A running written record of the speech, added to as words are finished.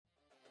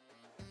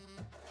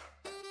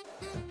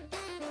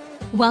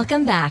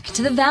Welcome back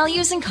to the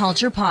Values and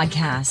Culture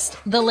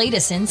Podcast, the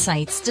latest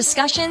insights,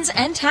 discussions,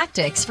 and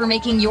tactics for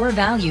making your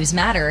values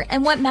matter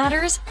and what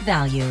matters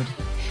valued.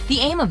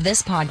 The aim of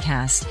this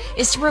podcast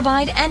is to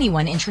provide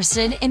anyone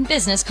interested in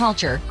business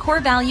culture,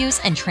 core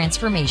values, and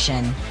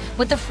transformation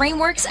with the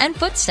frameworks and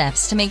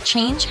footsteps to make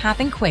change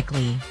happen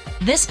quickly.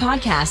 This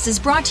podcast is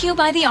brought to you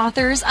by the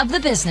authors of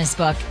the business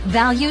book,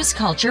 Values,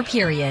 Culture,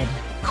 Period,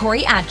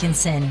 Corey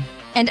Atkinson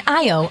and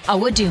Ayo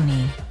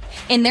Awaduni.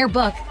 In their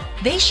book,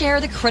 they share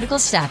the critical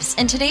steps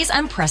in today's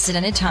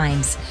unprecedented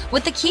times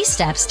with the key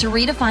steps to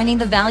redefining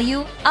the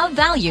value of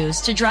values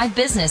to drive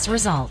business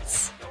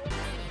results.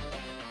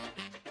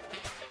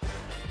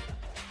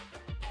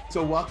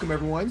 So welcome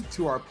everyone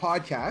to our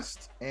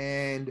podcast,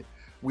 and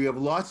we have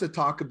lots to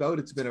talk about.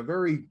 It's been a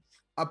very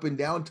up and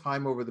down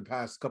time over the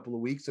past couple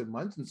of weeks and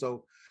months. And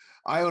so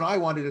I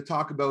wanted to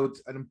talk about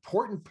an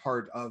important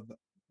part of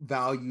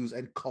values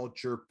and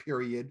culture,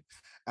 period,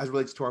 as it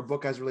relates to our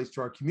book, as it relates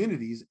to our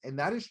communities, and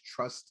that is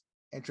trust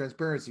and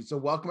transparency. So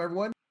welcome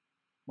everyone.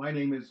 My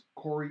name is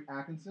Corey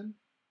Atkinson,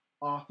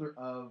 author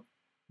of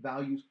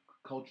Values,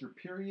 Culture,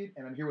 Period,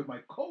 and I'm here with my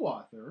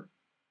co-author,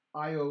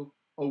 Ayo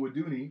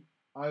Awaduni.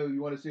 Ayo,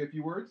 you want to say a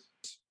few words?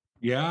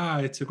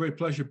 Yeah, it's a great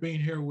pleasure being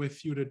here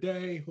with you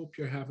today. Hope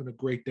you're having a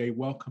great day.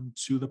 Welcome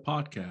to the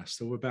podcast.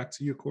 So we're back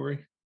to you,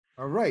 Corey.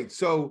 All right.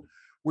 So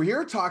we're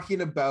here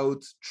talking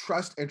about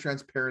trust and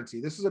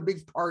transparency. This is a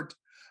big part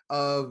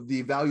of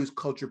the Values,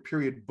 Culture,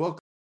 Period book.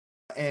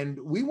 And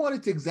we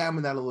wanted to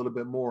examine that a little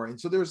bit more.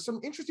 And so there's some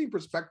interesting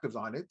perspectives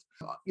on it.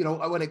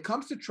 When it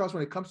comes to trust,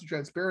 when it comes to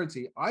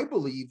transparency, I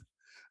believe,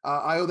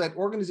 Ayo, that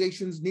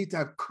organizations need to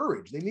have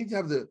courage. They need to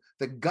have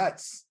the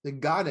guts, the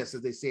ganas,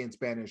 as they say in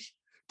Spanish,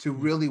 to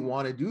really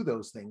want to do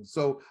those things.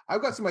 So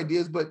I've got some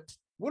ideas, but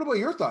what about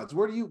your thoughts?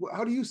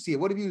 How do you see it?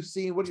 What have you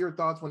seen? What are your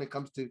thoughts when it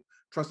comes to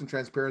trust and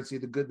transparency,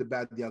 the good, the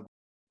bad, the ugly?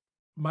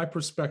 My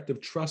perspective,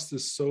 trust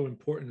is so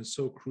important and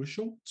so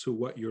crucial to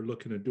what you're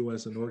looking to do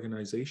as an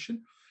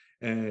organization.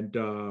 And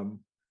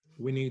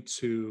we need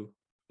to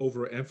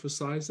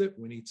overemphasize it.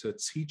 We need to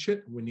teach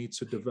it. We need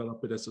to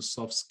develop it as a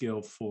soft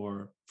skill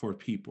for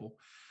people.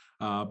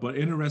 But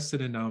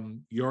interested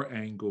in your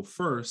angle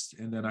first,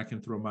 and then I can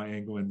throw my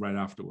angle in right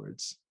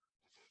afterwards.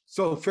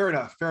 So fair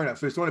enough. So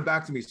he's throwing it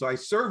back to me. So I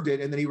served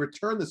it, and then he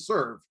returned the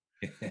serve.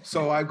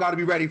 So I've got to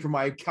be ready for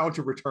my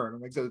counter return.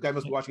 I'm like, the guy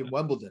must be watching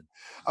Wimbledon.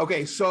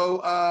 Okay,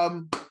 so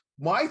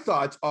my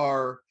thoughts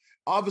are,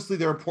 obviously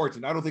they're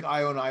important. I don't think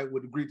Ayo and I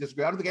would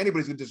disagree. I don't think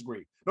anybody's going to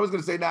disagree. No one's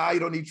going to say, nah, you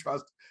don't need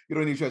trust. You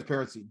don't need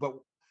transparency. But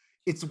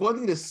it's one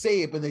thing to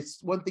say it, but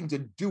it's one thing to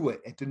do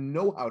it and to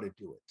know how to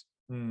do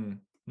it.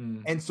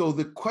 And so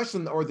the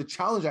question or the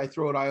challenge I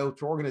throw at Ayo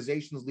to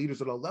organizations,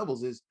 leaders at all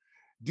levels is,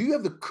 do you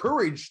have the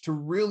courage to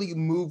really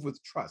move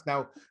with trust?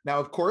 Now,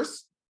 of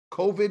course,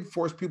 COVID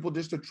forced people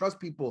just to trust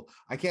people.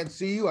 I can't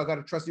see you. I got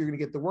to trust you're going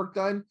to get the work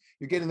done.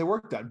 You're getting the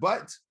work done.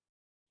 But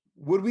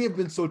would we have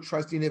been so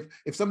trusting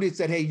if somebody had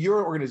said, hey,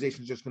 your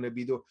organization is just going to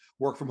be the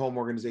work from home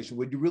organization?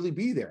 Would you really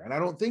be there? And I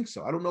don't think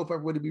so. I don't know if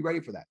everybody would be ready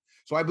for that.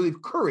 So I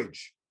believe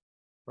courage,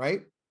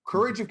 right?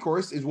 Courage, of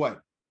course, is what?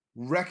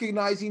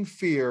 Recognizing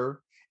fear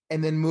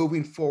and then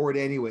moving forward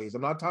anyways.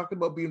 I'm not talking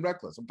about being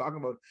reckless. I'm talking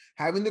about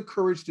having the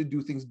courage to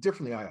do things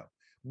differently, Ayo.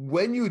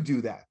 When you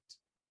do that,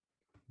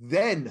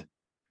 then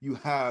you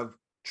have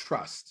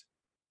trust.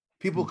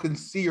 People can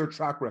see your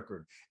track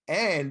record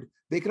and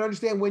they can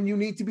understand when you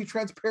need to be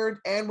transparent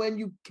and when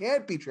you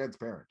can't be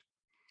transparent.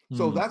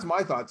 So that's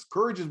my thoughts.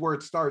 Courage is where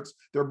it starts.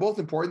 They're both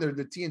important. They're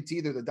the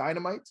TNT, they're the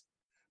dynamite,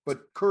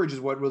 but courage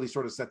is what really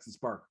sort of sets the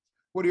spark.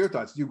 What are your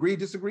thoughts? Do you agree,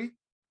 disagree?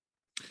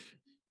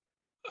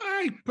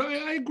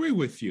 I agree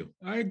with you.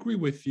 I agree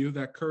with you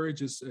that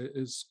courage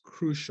is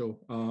crucial.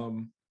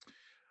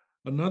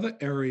 Another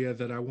area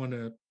that I want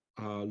to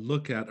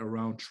look at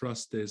around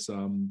trust is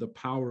the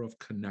power of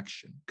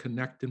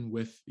connecting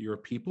with your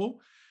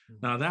people.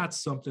 Now, that's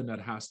something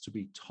that has to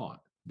be taught.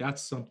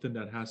 That's something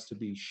that has to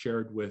be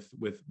shared with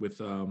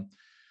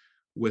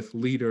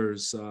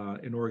leaders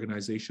in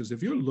organizations.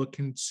 If you're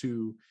looking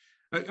to,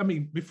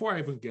 before I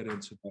even get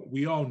into that,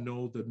 we all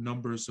know the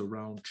numbers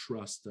around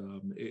trust.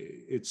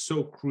 It's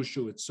so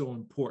crucial. It's so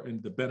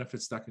important. The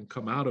benefits that can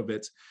come out of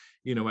it,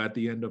 at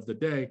the end of the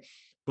day.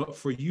 But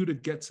for you to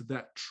get to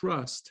that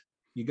trust,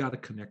 you got to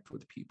connect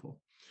with people.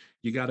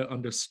 You got to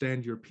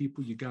understand your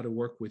people. You got to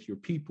work with your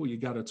people. You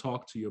got to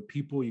talk to your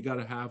people. You got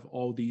to have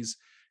all these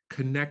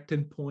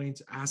connecting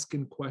points,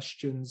 asking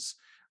questions,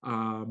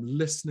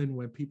 listening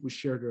when people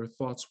share their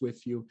thoughts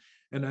with you.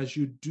 And as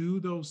you do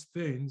those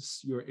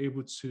things, you're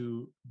able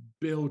to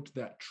build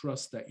that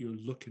trust that you're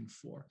looking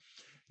for.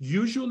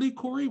 Usually,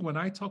 Corey, when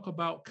I talk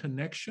about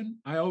connection,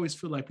 I always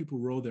feel like people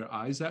roll their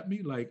eyes at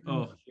me like,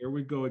 oh, here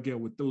we go again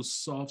with those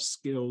soft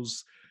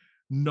skills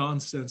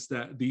nonsense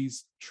that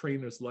these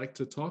trainers like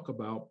to talk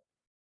about.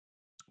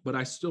 But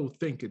I still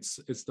think it's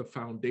the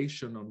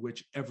foundation on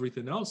which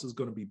everything else is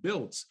going to be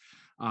built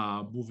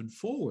moving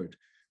forward.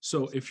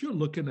 So if you're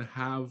looking to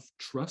have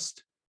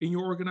trust in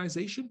your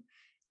organization,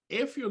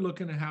 if you're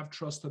looking to have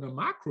trust on a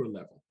macro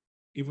level,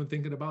 even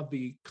thinking about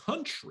the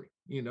country,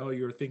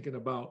 you're thinking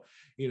about,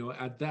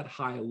 at that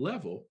high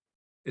level,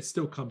 it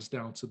still comes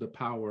down to the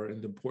power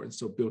and the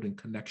importance of building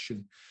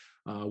connection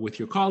with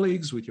your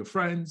colleagues, with your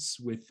friends,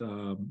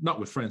 not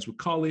with friends, with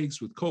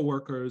colleagues, with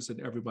coworkers, and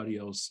everybody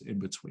else in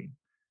between.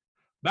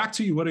 Back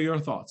to you. What are your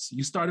thoughts?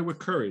 You started with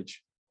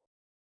courage.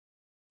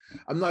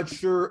 I'm not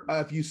sure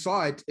if you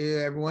saw it,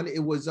 everyone.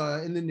 It was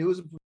in the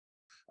news.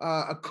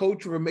 A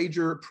coach of a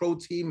major pro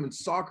team in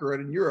soccer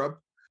in Europe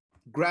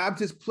grabbed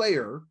his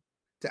player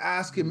to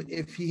ask him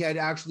if he had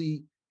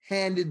actually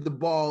handed the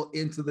ball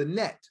into the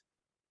net.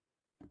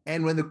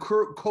 And when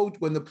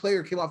the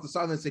player came off the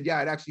sideline and said,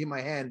 yeah, it actually hit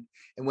my hand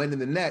and went in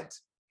the net,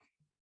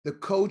 the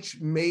coach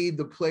made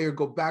the player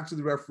go back to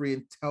the referee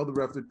and tell the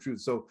ref the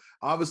truth. So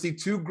obviously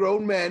 2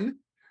 grown men,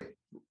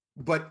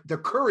 but the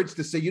courage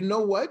to say, you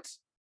know what?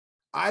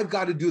 I've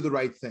got to do the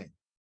right thing.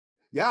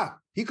 Yeah,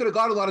 he could have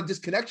got a lot of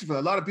disconnection from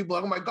that. A lot of people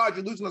are like, oh my God,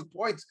 you're losing us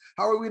points.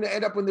 How are we going to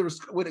end up when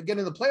getting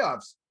in the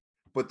playoffs?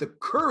 But the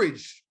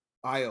courage,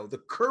 Io,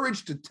 the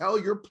courage to tell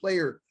your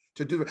player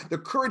to do it, the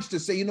courage to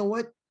say, you know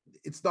what?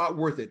 It's not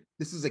worth it.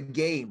 This is a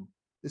game.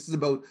 This is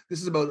about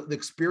the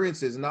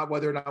experiences and not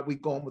whether or not we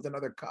go home with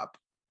another cup.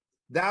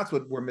 That's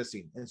what we're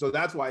missing. And so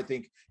that's why I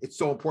think it's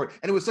so important.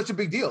 And it was such a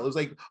big deal. It was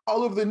like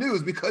all over the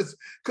news because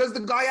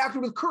the guy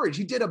acted with courage.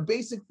 He did a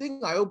basic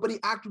thing, Io, but he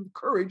acted with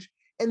courage.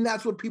 And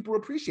that's what people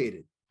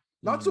appreciated.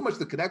 Not so much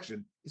the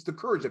connection, it's the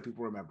courage that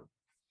people remember.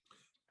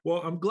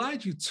 Well, I'm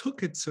glad you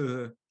took it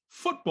to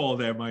football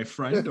there, my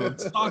friend, or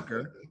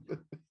soccer.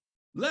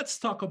 Let's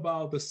talk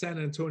about the San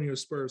Antonio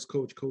Spurs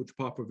coach, Coach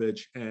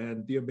Popovich,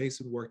 and the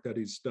amazing work that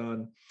he's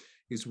done.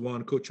 He's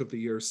won Coach of the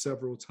Year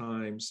several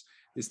times.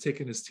 He's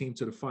taken his team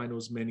to the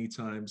finals many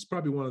times,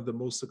 probably one of the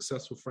most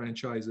successful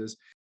franchises.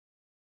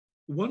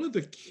 One of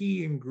the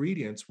key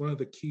ingredients, one of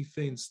the key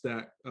things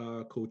that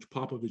Coach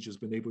Popovich has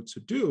been able to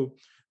do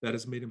that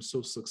has made him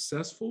so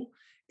successful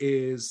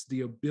is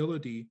the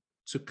ability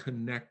to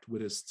connect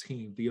with his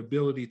team, the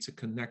ability to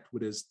connect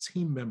with his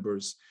team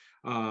members,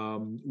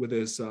 with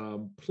his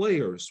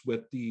players,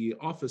 with the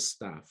office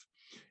staff,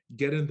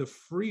 getting the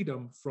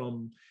freedom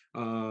from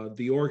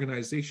the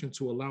organization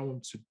to allow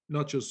him to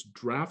not just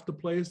draft the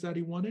players that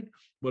he wanted,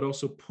 but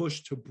also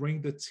push to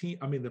bring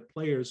the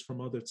players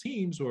from other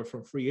teams or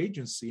from free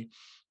agency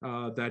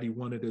that he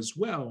wanted as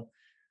well.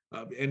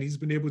 And he's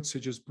been able to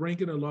just bring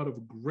in a lot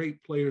of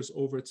great players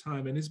over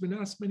time. And he's been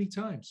asked many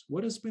times,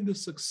 what has been the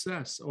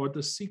success or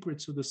the secret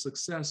to the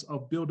success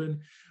of building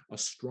a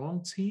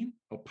strong team,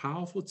 a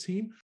powerful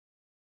team?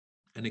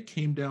 And it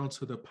came down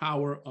to the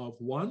power of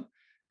one,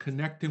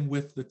 connecting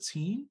with the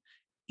team,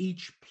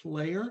 each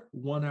player,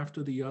 one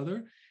after the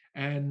other.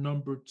 And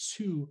number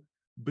 2,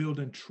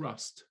 building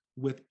trust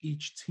with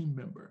each team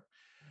member.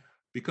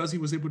 Because he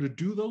was able to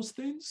do those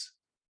things,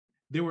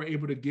 they were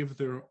able to give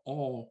their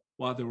all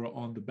while they were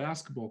on the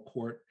basketball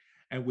court,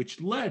 and which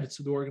led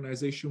to the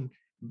organization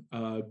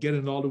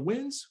getting all the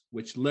wins,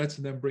 which led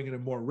to them bringing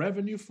in more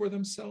revenue for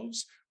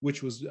themselves,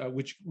 which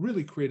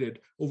really created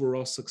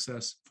overall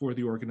success for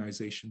the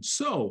organization.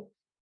 So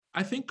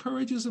I think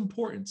courage is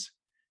important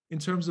in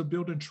terms of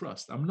building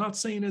trust. I'm not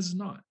saying it's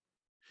not,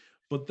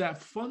 but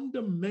that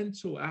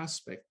fundamental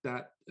aspect,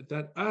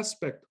 that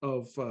aspect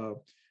of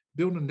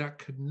building that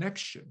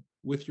connection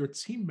with your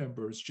team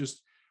members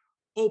just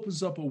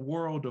opens up a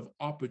world of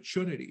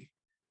opportunity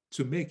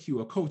to make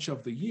you a coach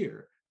of the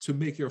year, to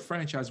make your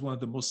franchise one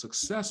of the most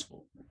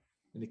successful.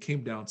 And it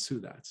came down to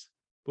that.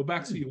 But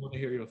back to you, I want to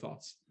hear your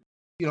thoughts.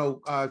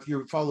 If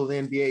you follow the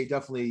NBA,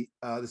 definitely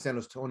the San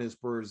Antonio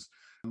Spurs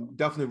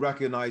definitely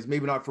recognize,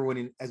 maybe not for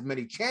winning as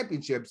many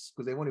championships,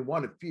 because they only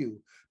won a few,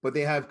 but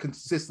they have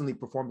consistently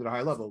performed at a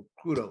high level.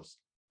 Kudos.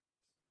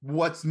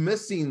 What's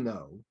missing,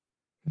 though,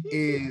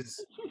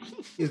 is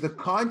the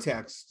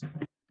context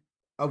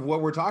of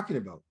what we're talking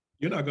about.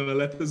 You're not going to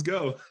let this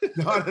go.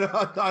 Not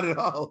at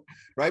all.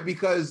 Right?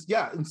 Because,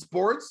 in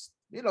sports,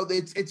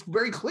 it's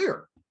very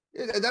clear.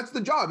 That's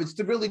the job. It's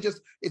to really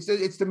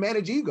it's to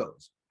manage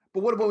egos.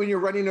 But what about when you're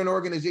running an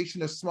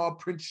organization, a small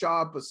print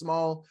shop, a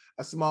small,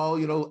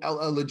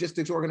 a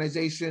logistics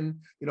organization,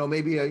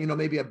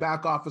 maybe a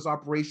back office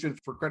operation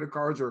for credit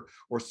cards or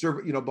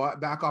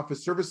back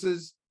office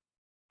services?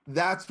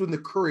 That's when the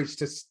courage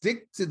to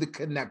stick to the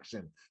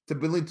connection, to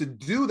be willing to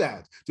do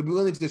that, to be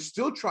willing to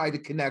still try to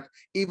connect,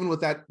 even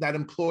with that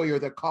employer,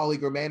 that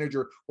colleague or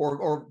manager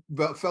or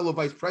fellow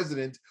vice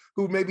president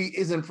who maybe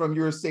isn't from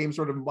your same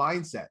sort of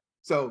mindset.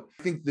 So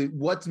I think that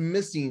what's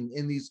missing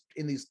in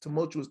these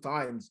tumultuous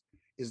times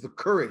is the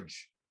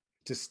courage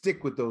to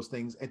stick with those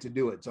things and to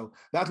do it. So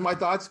that's my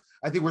thoughts.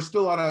 I think we're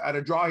still at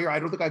a draw here. I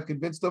don't think I've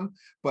convinced him,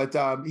 but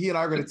he and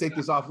I are going to take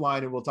this offline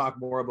and we'll talk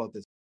more about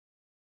this.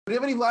 Do you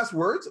have any last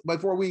words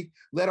before we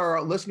let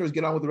our listeners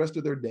get on with the rest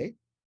of their day?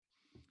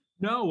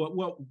 No,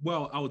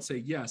 well, I would say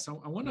yes.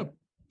 I want to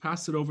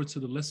pass it over to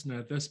the listener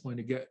at this point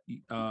to get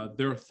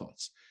their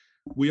thoughts.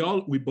 We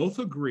both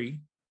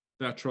agree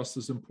that trust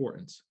is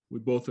important. We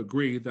both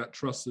agree that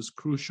trust is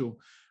crucial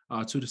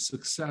to the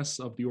success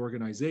of the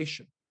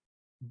organization.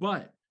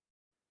 But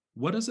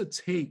what does it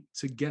take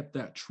to get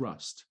that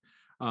trust?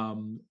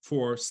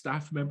 for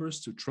staff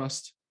members to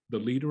trust the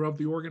leader of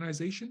the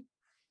organization,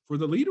 for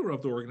the leader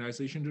of the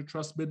organization to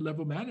trust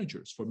mid-level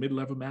managers, for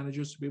mid-level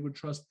managers to be able to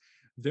trust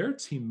their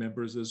team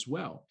members as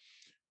well.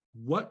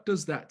 What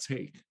does that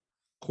take?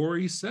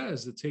 Corey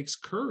says it takes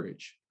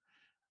courage.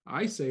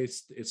 I say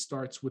it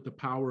starts with the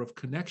power of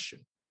connection.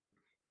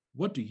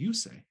 What do you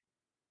say?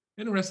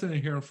 Interested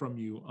in hearing from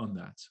you on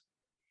that.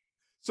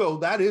 So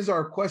that is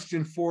our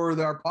question for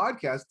our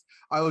podcast.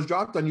 I was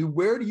dropped on you.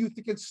 Where do you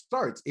think it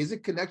starts? Is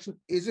it connection?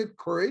 Is it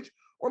courage?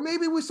 Or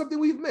maybe it was something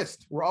we've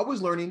missed? We're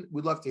always learning.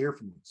 We'd love to hear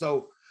from you.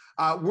 So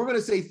we're going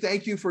to say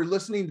thank you for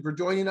listening, for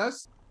joining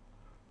us.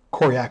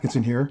 Corey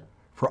Atkinson here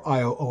for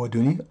Io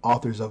Owaduni,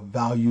 authors of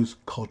Values,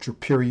 Culture,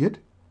 Period.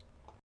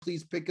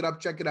 Please pick it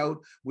up, check it out.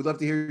 We'd love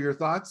to hear your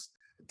thoughts.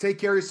 Take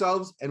care of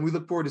yourselves, and we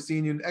look forward to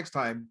seeing you next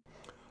time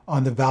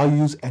on the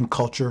Values and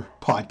Culture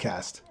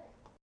podcast.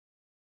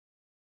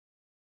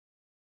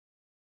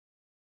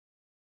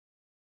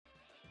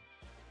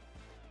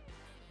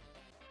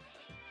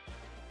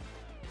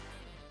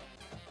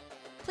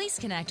 Please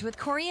connect with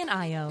Corey and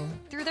Io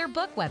through their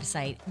book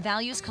website,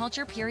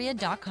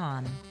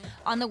 valuescultureperiod.com.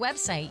 On the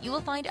website, you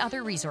will find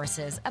other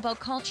resources about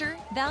culture,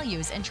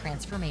 values, and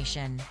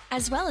transformation.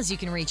 As well as you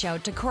can reach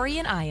out to Corey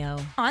and Io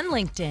on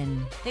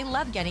LinkedIn. They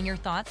love getting your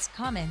thoughts,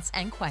 comments,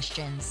 and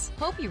questions.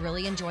 Hope you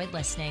really enjoyed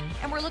listening,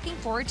 and we're looking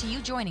forward to you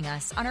joining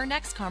us on our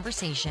next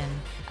conversation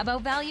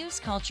about values,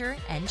 culture,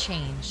 and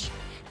change.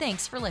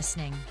 Thanks for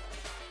listening.